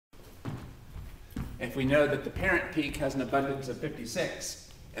If we know that the parent peak has an abundance of 56,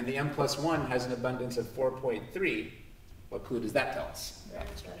 and the m+1 has an abundance of 4.3, what clue does that tell us?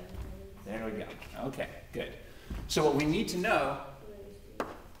 There we go. Okay, good. So what we need to know,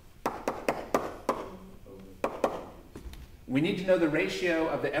 the ratio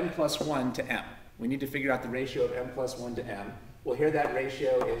of the m+1 to m. We need to figure out the ratio of m+1 to m. Well, here that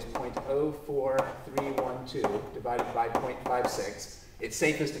ratio is 0.04312 divided by 0.56. It's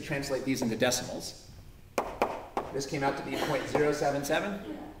safest to translate these into decimals. This came out to be 0.077,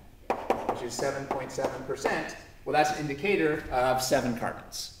 which is 7.7%. Well, that's an indicator of 7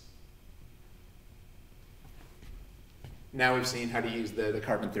 carbons. Now we've seen how to use the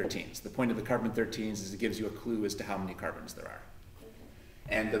carbon-13s. The point of the carbon-13s is it gives you a clue as to how many carbons there are.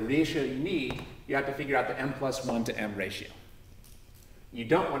 And the ratio you need, you have to figure out the m+1 to m ratio. You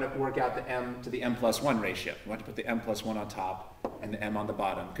don't want to work out the m to the m+1 ratio. You want to put the m+1 on top and the m on the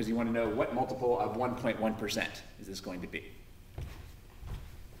bottom, because you want to know what multiple of 1.1% is this going to be.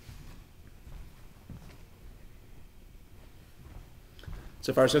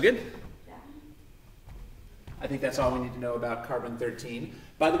 So far, so good? Yeah. I think that's all we need to know about carbon-13.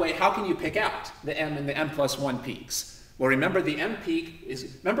 By the way, how can you pick out the m and the m+1 peaks? Well, remember the m peak is,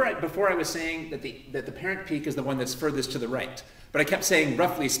 before I was saying that the parent peak is the one that's furthest to the right, but I kept saying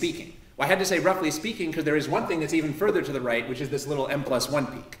roughly speaking. Well, I had to say roughly speaking because there is one thing that's even further to the right, which is this little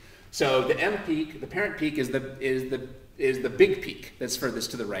m+1 peak. So the m peak, the parent peak, is the big peak that's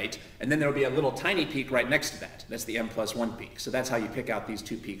furthest to the right, and then there will be a little tiny peak right next to that. That's the m+1 peak. So that's how you pick out these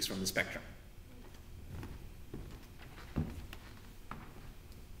two peaks from the spectrum.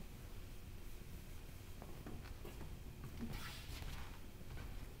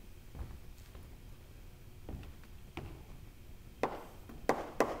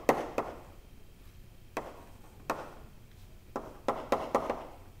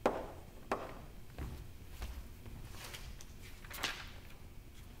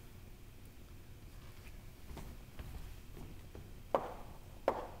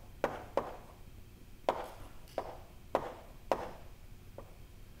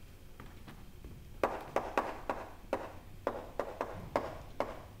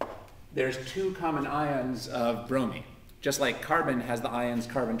 There's two common ions of bromine. Just like carbon has the ions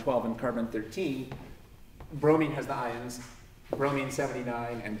carbon-12 and carbon-13, bromine has the ions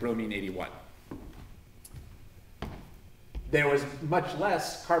bromine-79 and bromine-81. There was much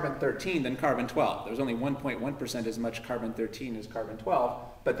less carbon-13 than carbon-12. There was only 1.1% as much carbon-13 as carbon-12,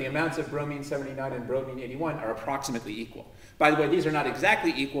 but the amounts of bromine-79 and bromine-81 are approximately equal. By the way, these are not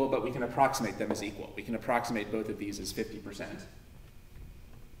exactly equal, but we can approximate them as equal. We can approximate both of these as 50%.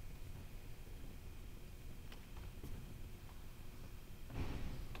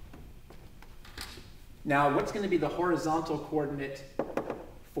 Now, what's going to be the horizontal coordinate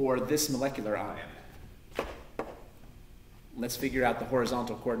for this molecular ion? Let's figure out the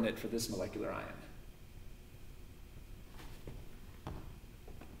horizontal coordinate for this molecular ion.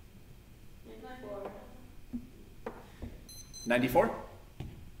 94?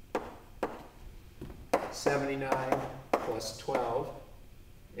 79 plus 12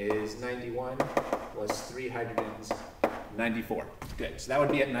 is 91 plus 3 hydrogens, 94. Good, so that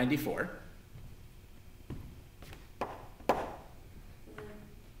would be at 94.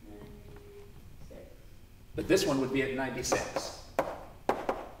 But this one would be at 96.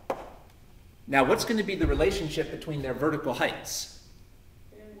 Now, what's going to be the relationship between their vertical heights?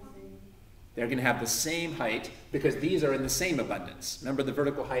 They're going to have the same height because these are in the same abundance. Remember, the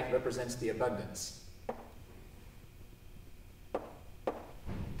vertical height represents the abundance.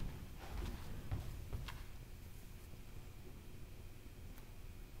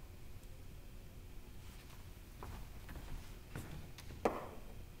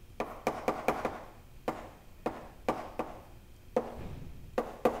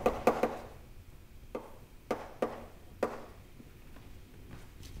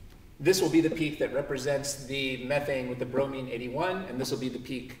 This will be the peak that represents the methane with the bromine 81, and this will be the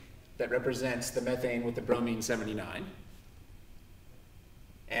peak that represents the methane with the bromine 79.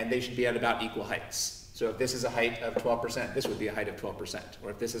 And they should be at about equal heights. So if this is a height of 12%, this would be a height of 12%.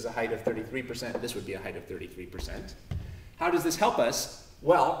 Or if this is a height of 33%, this would be a height of 33%. How does this help us?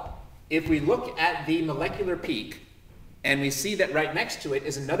 Well, if we look at the molecular peak, and we see that right next to it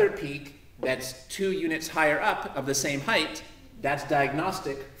is another peak that's 2 units higher up of the same height, that's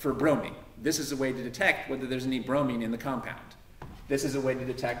diagnostic for bromine. This is a way to detect whether there's any bromine in the compound. This is a way to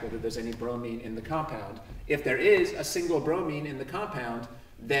detect whether there's any bromine in the compound. If there is a single bromine in the compound,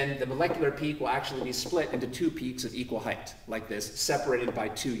 then the molecular peak will actually be split into 2 peaks of equal height, like this, separated by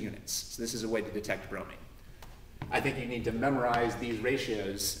 2 units. So this is a way to detect bromine. I think you need to memorize these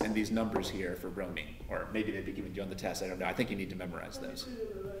ratios and these numbers here for bromine. Or maybe they'd be given to you on the test, I don't know. I think you need to memorize those.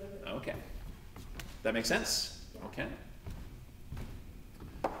 Okay. That makes sense? Okay.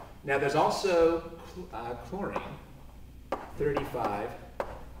 Now there's also chlorine 35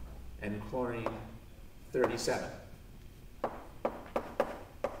 and chlorine 37.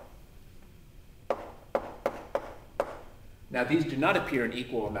 Now these do not appear in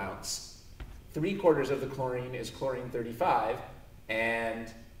equal amounts. 3/4 of the chlorine is chlorine 35,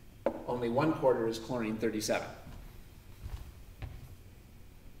 and only 1/4 is chlorine 37.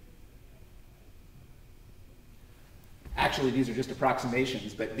 Actually, these are just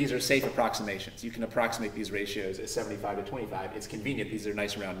approximations, but these are safe approximations. You can approximate these ratios as 75 to 25. It's convenient. These are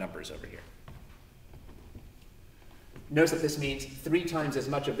nice round numbers over here. Notice that this means 3 times as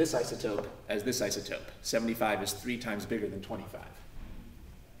much of this isotope as this isotope. 75 is 3 times bigger than 25.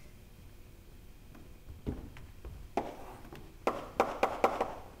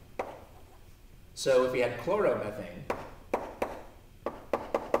 So if we had chloromethane,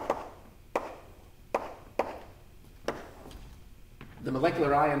 the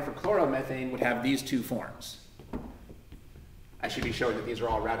molecular ion for chloromethane would have these 2 forms. I should be showing that these are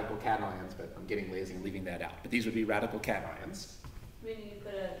all radical cations, but I'm getting lazy and leaving that out. But these would be radical cations. When you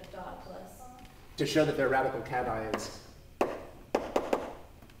put a dot plus. To show that they're radical cations,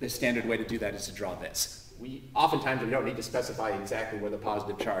 the standard way to do that is to draw this. Oftentimes we don't need to specify exactly where the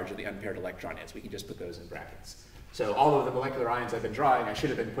positive charge of the unpaired electron is. We can just put those in brackets. So all of the molecular ions I've been drawing, I should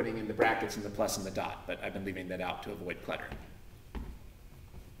have been putting in the brackets and the plus and the dot, but I've been leaving that out to avoid clutter.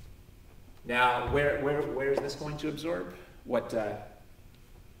 Now, where is this going to absorb? What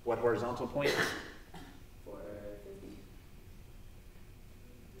horizontal point? 450.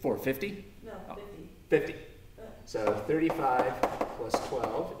 450? No, 50. 50. So 35 plus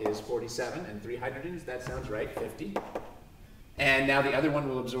 12 is 47, and 3 hydrogens, that sounds right, 50. And now the other one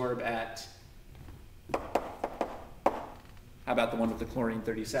will absorb at, how about the one with the chlorine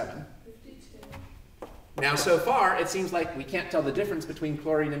 37? 52. Now so far, it seems like we can't tell the difference between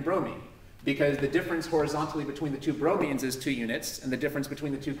chlorine and bromine, because the difference horizontally between the 2 bromines is 2 units, and the difference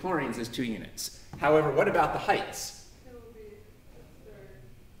between the 2 chlorines is 2 units. However, what about the heights? It will be a third.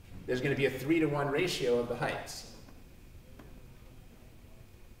 There's going to be a 3-to-1 ratio of the heights.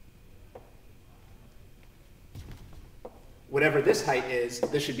 Whatever this height is,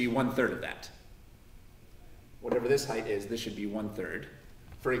 this should be 1/3 of that. Whatever this height is, this should be 1/3.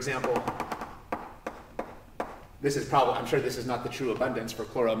 For example, this is probably, I'm sure this is not the true abundance for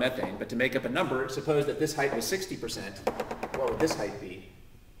chloromethane, but to make up a number, suppose that this height was 60%, what would this height be?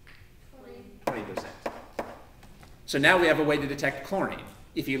 20%. So now we have a way to detect chlorine.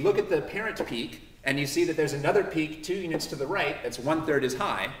 If you look at the parent peak and you see that there's another peak 2 units to the right that's 1/3 as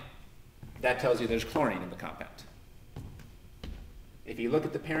high, that tells you there's chlorine in the compound. If you look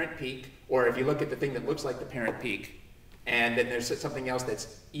at the parent peak, or if you look at the thing that looks like the parent peak, and then there's something else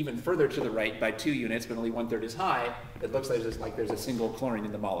that's even further to the right by 2 units, but only 1/3 as high, it looks like there's a single chlorine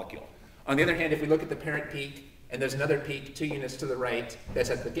in the molecule. On the other hand, if we look at the parent peak, and there's another peak 2 units to the right that's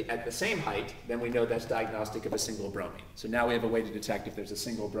at the same height, then we know that's diagnostic of a single bromine. So now we have a way to detect if there's a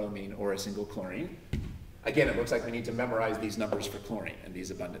single bromine or a single chlorine. Again, it looks like we need to memorize these numbers for chlorine and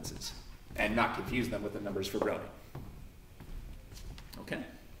these abundances, and not confuse them with the numbers for bromine. Okay.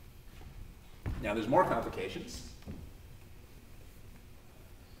 Now there's more complications.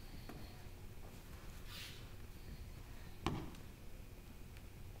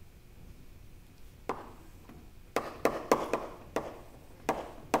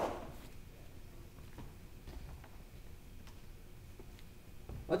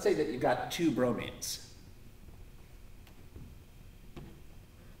 Let's say that you've got 2 bromines.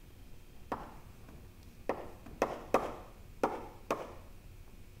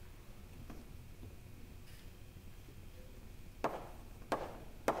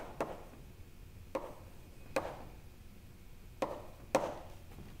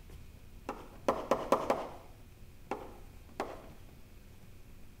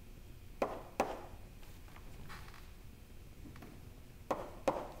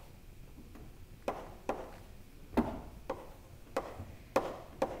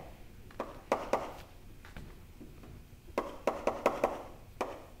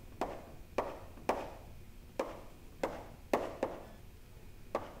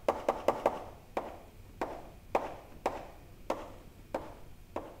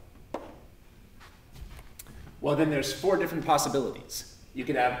 Well, then there's 4 different possibilities. You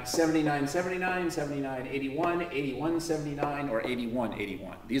could have 79-79, 79-81, 81-79, or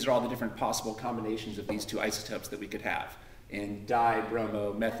 81-81. These are all the different possible combinations of these 2 isotopes that we could have in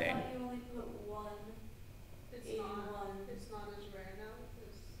dibromo methane. I thought you only put one. It's not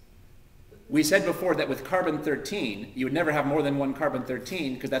We said before that with carbon-13, you would never have more than one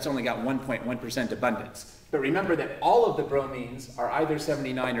carbon-13 because that's only got 1.1% abundance. But remember that all of the bromines are either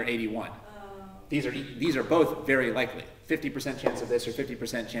 79 or 81. These are both very likely. 50% chance of this or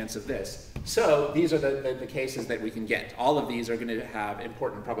 50% chance of this. So these are the cases that we can get. All of these are going to have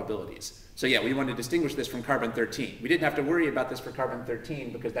important probabilities. So yeah, we want to distinguish this from carbon-13. We didn't have to worry about this for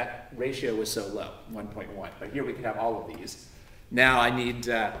carbon-13 because that ratio was so low, 1.1. But here we can have all of these. Now I need,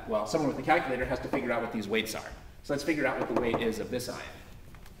 well, someone with a calculator has to figure out what these weights are. So let's figure out what the weight is of this ion.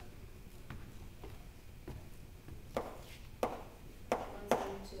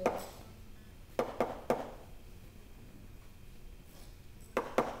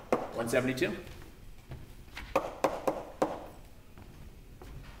 172. And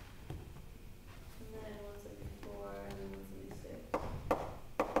then 174, and then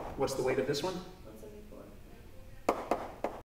 176. What's the weight of this one?